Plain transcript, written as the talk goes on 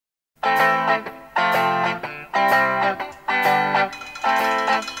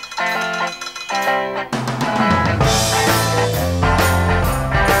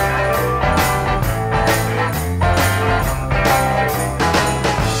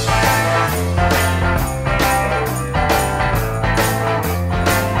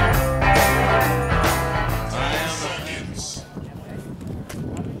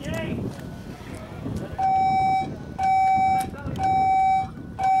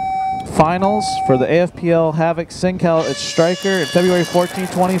finals for the AFPL HAVOC SinCal at Striker at February 14,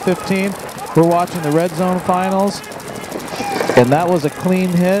 2015. We're watching the Redzone finals, and that was a clean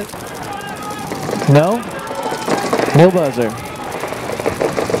hit. No buzzer.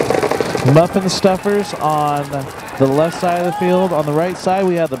 Muffin Stuffers on the left side of the field. On the right side,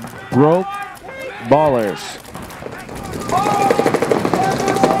 we have the Broke Ballers.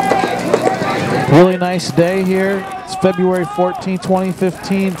 Really nice day here. It's February 14,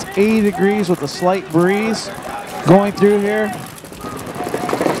 2015. It's 80 degrees with a slight breeze going through here.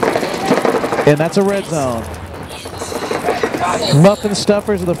 And that's a red zone. Muffin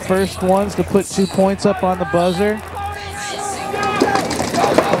Stuffers are the first ones to put 2 points up on the buzzer.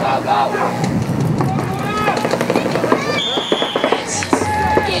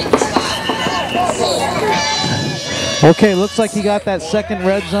 Okay, looks like he got that second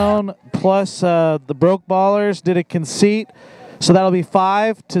red zone plus the Broke Ballers did a conceit. So that'll be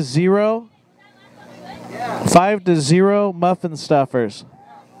 5-0. 5-0 Muffin Stuffers.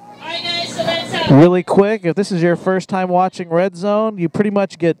 Really quick, if this is your first time watching Red Zone, you pretty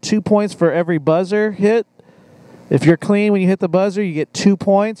much get 2 points for every buzzer hit. If you're clean when you hit the buzzer, you get 2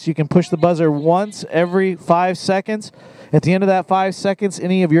 points. You can push the buzzer once every 5 seconds. At the end of that 5 seconds,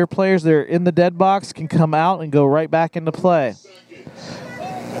 any of your players that are in the dead box can come out and go right back into play.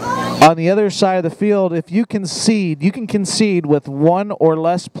 On the other side of the field, if you concede, you can concede with 1 or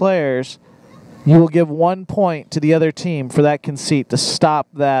less players. You will give 1 point to the other team for that conceit to stop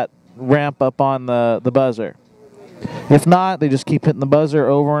that ramp up on the buzzer. If not, they just keep hitting the buzzer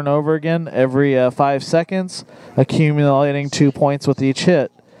over and over again every 5 seconds, accumulating 2 points with each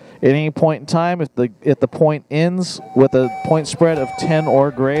hit. At any point in time, if the point ends with a point spread of 10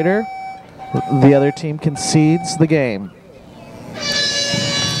 or greater, the other team concedes the game.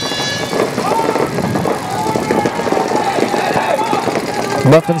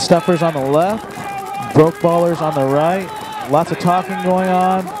 Muffin Stuffers on the left, Broke Ballers on the right. Lots of talking going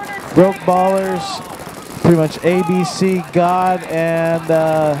on. Broke Ballers, pretty much ABC, God, and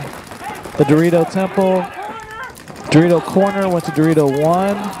the Dorito Temple. Dorito Corner went to Dorito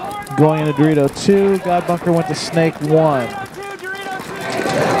 1. Going into Dorito 2, God Bunker went to Snake 1.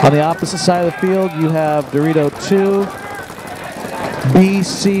 On the opposite side of the field, you have Dorito 2,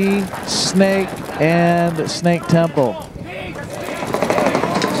 BC, Snake, and Snake Temple.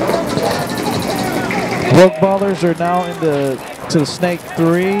 Broke Ballers are now into the Snake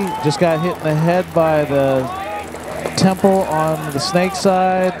 3. Just got hit in the head by the Temple on the Snake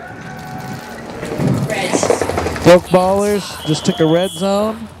side. Broke Ballers just took a red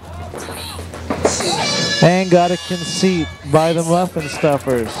zone. And got a conceit by the Muffin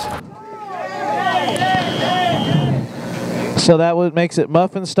Stuffers. So that makes it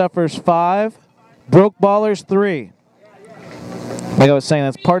Muffin Stuffers 5, Broke Ballers 3. Like I was saying,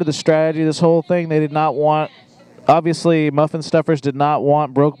 that's part of the strategy, this whole thing. They did not want, obviously, Muffin Stuffers did not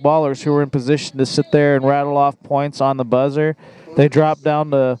want Broke Ballers who were in position to sit there and rattle off points on the buzzer. They dropped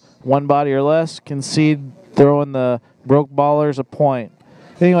down to 1 body or less, concede, throwing the Broke Ballers a point.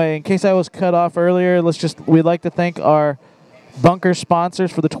 Anyway, in case I was cut off earlier, we'd like to thank our bunker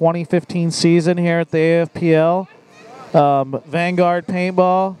sponsors for the 2015 season here at the AFPL. Vanguard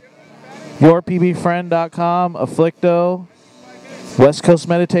Paintball, YourPBFriend.com, Afflicto, West Coast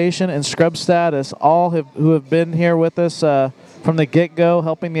Meditation, and Scrub Status, all who have been here with us from the get-go,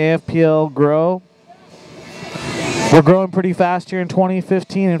 helping the AFPL grow. We're growing pretty fast here in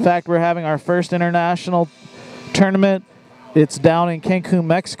 2015. In fact, we're having our first international tournament. It's down in Cancun,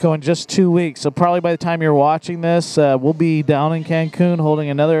 Mexico in just 2 weeks. So probably by the time you're watching this, we'll be down in Cancun holding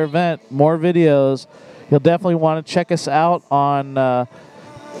another event, more videos. You'll definitely want to check us out on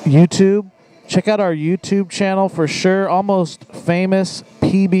YouTube. Check out our YouTube channel for sure, Almost Famous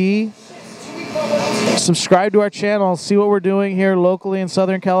PB. Subscribe to our channel, see what we're doing here locally in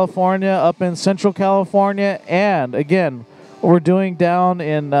Southern California, up in Central California, and again, what we're doing down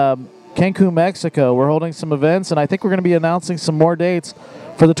in Cancun, Mexico. We're holding some events, and I think we're going to be announcing some more dates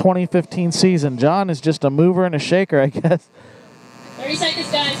for the 2015 season. John is just a mover and a shaker, I guess. 30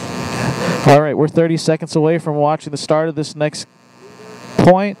 seconds, guys. All right, we're 30 seconds away from watching the start of this next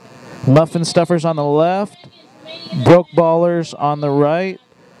point. Muffin Stuffers on the left, Broke Ballers on the right.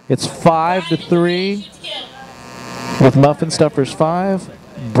 It's 5-3 with Muffin Stuffers 5,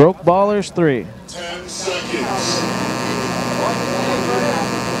 Broke Ballers 3. 10 seconds.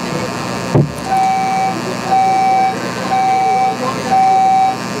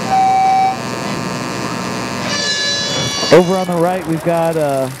 Over on the right, we've got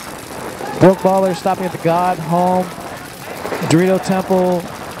Broke Ballers stopping at the God Home, Dorito Temple,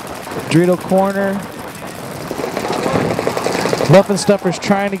 Dorito Corner. Muffin Stuffers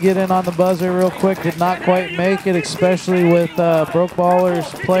trying to get in on the buzzer real quick. Did not quite make it, especially with Broke Baller's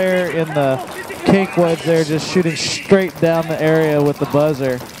player in the cake wedge there just shooting straight down the area with the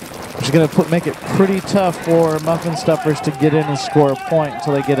buzzer. Which is going to make it pretty tough for Muffin Stuffers to get in and score a point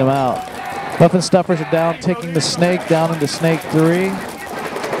until they get him out. Muffin Stuffers are down, taking the snake down into snake 3.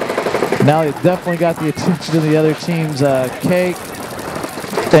 Now they've definitely got the attention of the other team's cake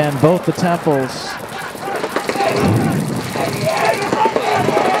and both the temples.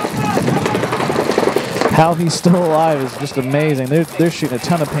 How he's still alive is just amazing. They're shooting a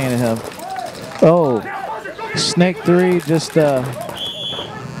ton of pain at him. Oh, snake 3 just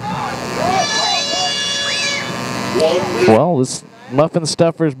well, this Muffin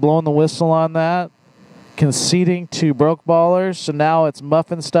Stuffers blowing the whistle on that, conceding to Broke Ballers. So now it's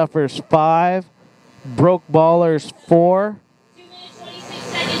Muffin Stuffers 5, Broke Ballers 4.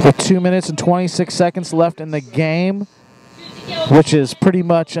 With 2 minutes and 26 seconds left in the game, which is pretty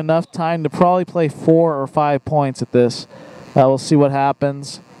much enough time to probably play 4 or 5 points at this. We'll see what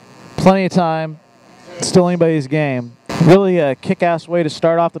happens. Plenty of time. Still anybody's game. Really a kick-ass way to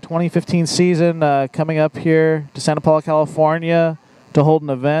start off the 2015 season, coming up here to Santa Paula, California to hold an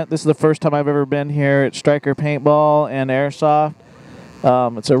event. This is the first time I've ever been here at Striker Paintball and Airsoft.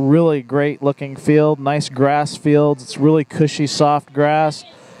 It's a really great looking field, nice grass fields. It's really cushy, soft grass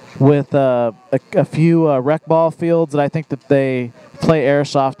with a few rec ball fields that I think that they play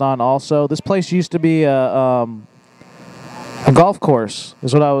Airsoft on also. This place used to be a golf course,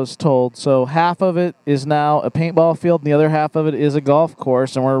 is what I was told. So half of it is now a paintball field, and the other half of it is a golf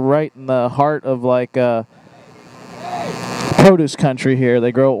course, and we're right in the heart of like produce country here.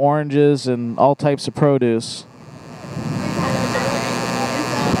 They grow oranges and all types of produce.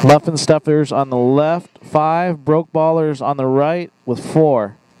 Muffin Stuffers on the left, 5. Broke Ballers on the right with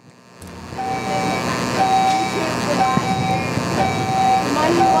 4.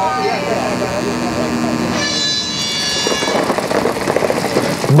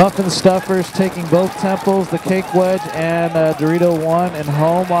 Muffin Stuffers taking both temples, the cake wedge and Dorito 1 and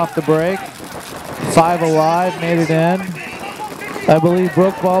home off the break. 5 alive, made it in. I believe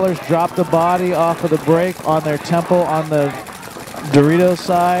Broke Ballers dropped the body off of the break on their temple on the Dorito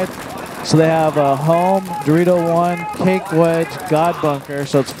side. So they have a home, Dorito 1, cake wedge, God Bunker.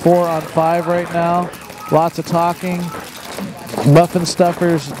 So it's 4 on 5 right now. Lots of talking. Muffin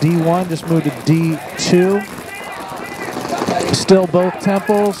Stuffers D1 just moved to D2. Still both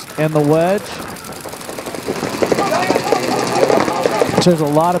temples and the wedge. So there's a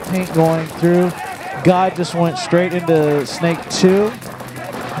lot of paint going through. God just went straight into Snake 2.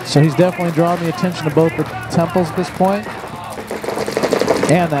 So he's definitely drawing the attention of both the temples at this point.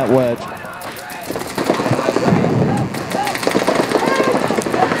 And that wedge.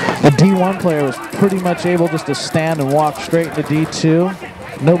 The D1 player was pretty much able just to stand and walk straight into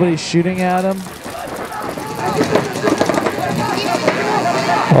D2. Nobody's shooting at him.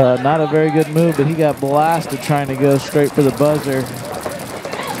 Not a very good move, but he got blasted trying to go straight for the buzzer.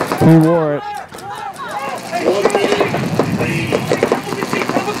 He wore it.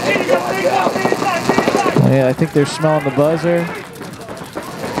 Yeah, I think they're smelling the buzzer.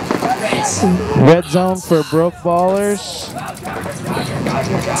 Red zone for Broke Ballers.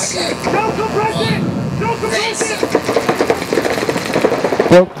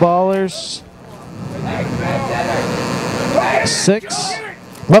 Broke Ballers 6.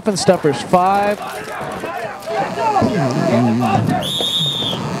 Muffin Stuffers 5. All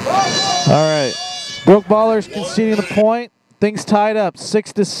right. Broke Ballers conceding the point. Things tied up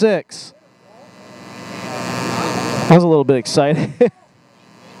 6-6. I was a little bit excited.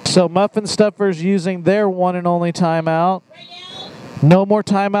 So Muffin Stuffers using their one and only timeout. No more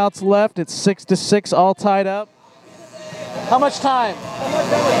timeouts left. It's 6-6, all tied up. How much time? 32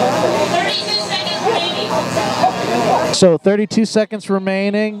 seconds remaining. So 32 seconds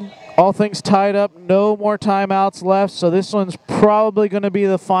remaining. All things tied up. No more timeouts left. So this one's probably going to be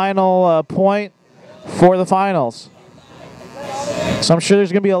the final point for the finals. So I'm sure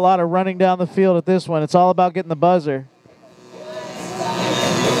there's going to be a lot of running down the field at this one. It's all about getting the buzzer.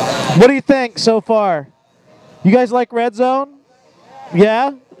 What do you think so far? You guys like Redzone?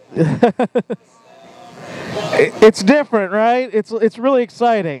 Yeah? It's different, right? It's really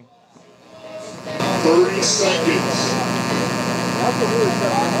exciting. 30 seconds.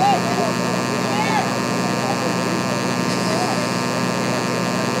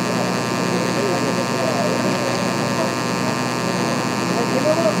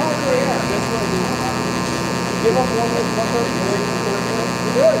 Give up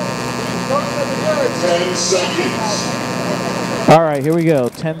 10 seconds. All right, here we go.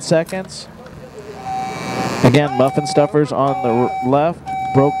 10 seconds. Again, Muffin Stuffers on the left,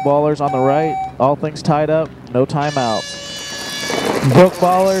 Broke Ballers on the right. All things tied up, no timeouts. Broke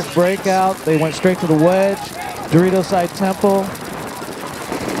Ballers breakout. They went straight to the wedge. Dorito side temple.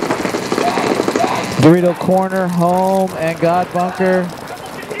 Dorito corner, home, and God bunker.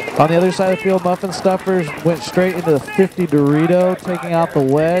 On the other side of the field, Muffin Stuffers went straight into the 50 Dorito, taking out the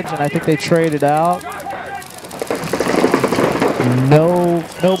wedge, and I think they traded out. No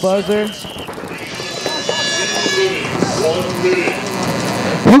buzzer. 1 minute.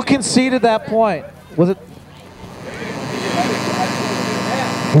 Who conceded that point? Was it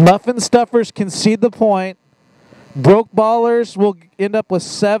Muffin Stuffers concede the point? Broke Ballers will end up with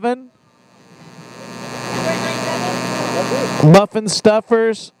 7. Muffin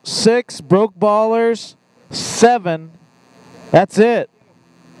Stuffers 6. Broke Ballers 7. That's it.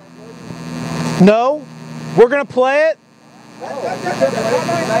 No? We're going to play it?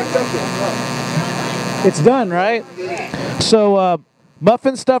 It's done, right? So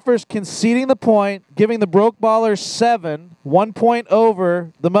Muffin Stuffers conceding the point, giving the Broke Ballers 7, 1 point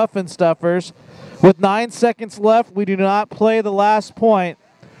over the Muffin Stuffers. With 9 seconds left, we do not play the last point.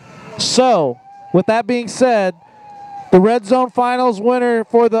 So, with that being said, the Red Zone Finals winner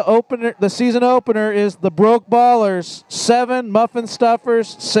for the season opener is the Broke Ballers 7, Muffin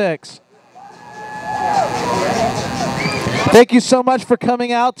Stuffers 6. Thank you so much for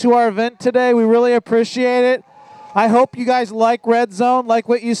coming out to our event today. We really appreciate it. I hope you guys like Red Zone, like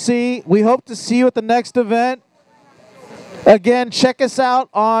what you see. We hope to see you at the next event. Again, check us out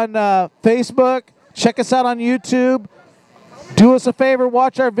on Facebook. Check us out on YouTube. Do us a favor,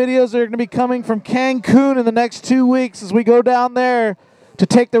 watch our videos that are going to be coming from Cancun in the next 2 weeks as we go down there to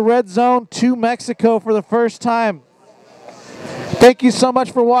take the Red Zone to Mexico for the first time. Thank you so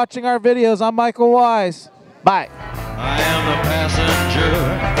much for watching our videos. I'm Michael Wise. Bye. I am the passenger,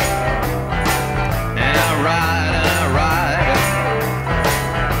 and I ride